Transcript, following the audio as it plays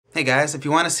Hey guys, if you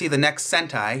want to see the next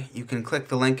Sentai, you can click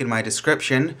the link in my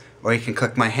description, or you can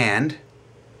click my hand.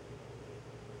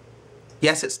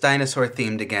 Yes, it's dinosaur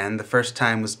themed again. The first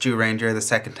time was Zyuranger, the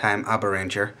second time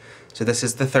Abaranger, so this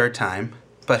is the third time.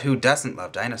 But who doesn't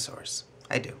love dinosaurs?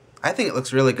 I do. I think it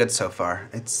looks really good so far.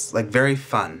 It's like very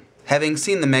fun. Having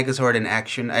seen the Megazord in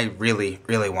action, I really,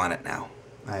 really want it now.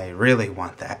 I really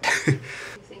want that. You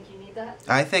think you need that?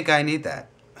 I think I need that.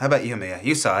 How about you, Mia?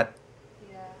 You saw it.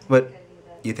 Yeah. What? I think I need that.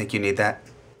 You think you need that?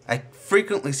 I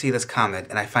frequently see this comment,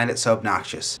 and I find it so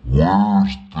obnoxious.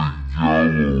 Where's the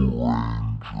Yellow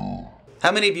Ranger?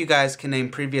 How many of you guys can name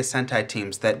previous Sentai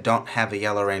teams that don't have a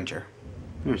Yellow Ranger?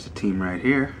 There's a team right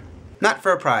here. Not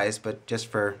for a prize, but just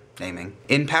for naming.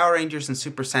 In Power Rangers and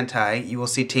Super Sentai, you will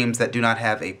see teams that do not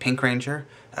have a Pink Ranger,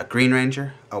 a Green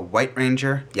Ranger, a White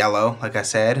Ranger, yellow, like I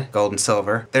said, gold and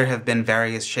silver. There have been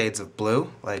various shades of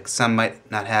blue, like some might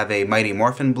not have a Mighty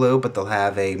Morphin blue, but they'll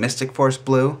have a Mystic Force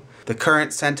blue. The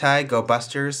current Sentai, Go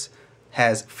Busters,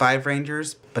 has 5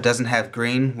 Rangers, but doesn't have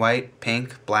green, white,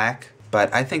 pink, black.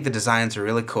 But I think the designs are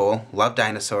really cool. Love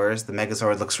dinosaurs. The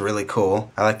Megazord looks really cool.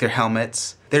 I like their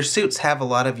helmets. Their suits have a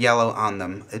lot of yellow on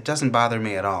them. It doesn't bother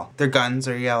me at all. Their guns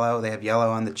are yellow. They have yellow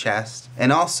on the chest.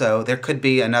 And also, there could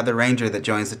be another Ranger that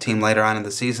joins the team later on in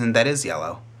the season that is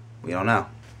yellow. We don't know.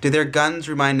 Do their guns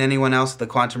remind anyone else of the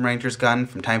Quantum Ranger's gun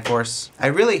from Time Force? I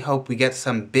really hope we get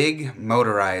some big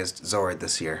motorized Zord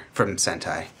this year from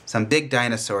Sentai. Some big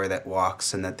dinosaur that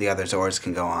walks and that the other Zords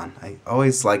can go on. I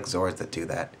always like Zords that do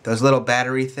that. Those little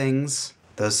battery things,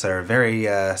 those are very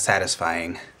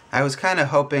satisfying. I was kind of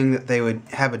hoping that they would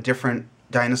have a different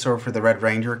dinosaur for the Red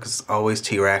Ranger, because it's always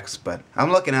T-Rex, but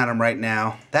I'm looking at him right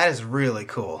now. That is really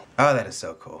cool. Oh, that is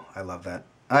so cool. I love that.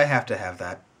 I have to have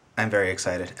that. I'm very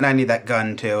excited. And I need that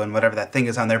gun too, and whatever that thing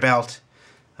is on their belt.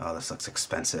 Oh, this looks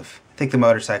expensive. I think the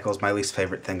motorcycle is my least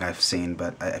favorite thing I've seen,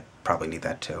 but I probably need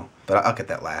that too. But I'll get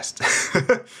that last.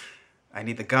 I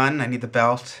need the gun, I need the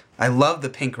belt. I love the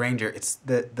Pink Ranger. It's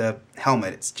the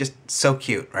helmet. It's just so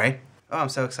cute, right? Oh, I'm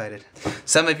so excited.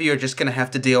 Some of you are just gonna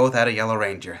have to deal without a Yellow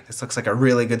Ranger. This looks like a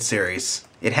really good series.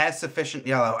 It has sufficient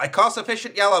yellow. I call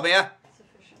sufficient yellow, Mia!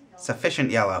 Sufficient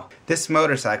yellow. This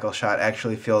motorcycle shot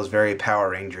actually feels very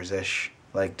Power Rangers-ish,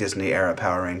 like Disney-era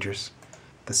Power Rangers.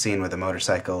 The scene where the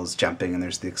motorcycle is jumping and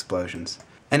there's the explosions.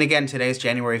 And again, today's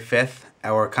January 5th.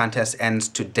 Our contest ends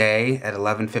today at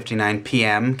 11:59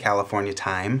 p.m. California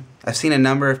time. I've seen a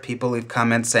number of people leave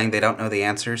comments saying they don't know the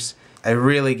answers. I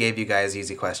really gave you guys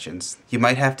easy questions. You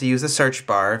might have to use the search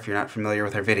bar if you're not familiar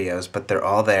with our videos, but they're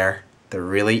all there. They're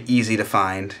really easy to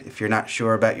find. If you're not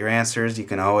sure about your answers, you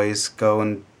can always go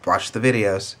and watch the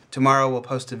videos. Tomorrow we'll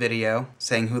post a video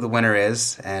saying who the winner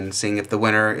is and seeing if the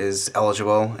winner is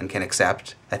eligible and can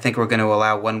accept. I think we're going to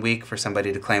allow 1 week for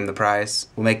somebody to claim the prize.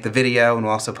 We'll make the video and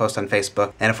we'll also post on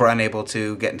Facebook. And if we're unable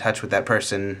to get in touch with that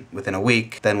person within a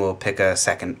week, then we'll pick a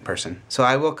second person. So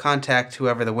I will contact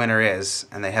whoever the winner is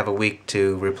and they have a week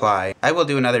to reply. I will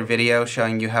do another video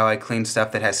showing you how I clean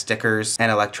stuff that has stickers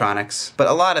and electronics. But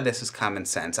a lot of this is common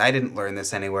sense. I didn't learn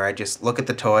this anywhere. I just look at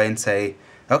the toy and say,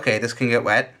 okay, this can get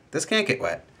wet, this can't get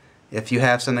wet. If you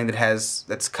have something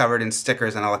that's covered in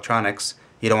stickers and electronics,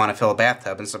 you don't want to fill a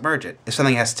bathtub and submerge it. If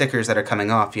something has stickers that are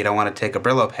coming off, you don't want to take a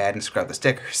Brillo pad and scrub the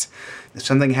stickers. If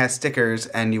something has stickers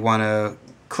and you want to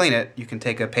clean it, you can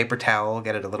take a paper towel,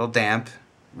 get it a little damp,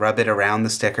 rub it around the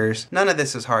stickers. None of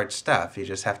this is hard stuff, you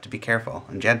just have to be careful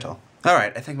and gentle.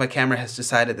 Alright, I think my camera has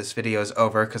decided this video is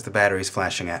over because the battery's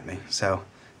flashing at me, so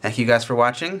thank you guys for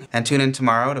watching, and tune in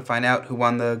tomorrow to find out who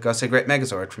won the Go Say Great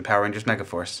Megazord from Power Rangers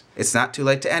Megaforce. It's not too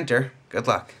late to enter. Good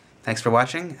luck. Thanks for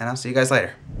watching, and I'll see you guys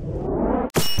later.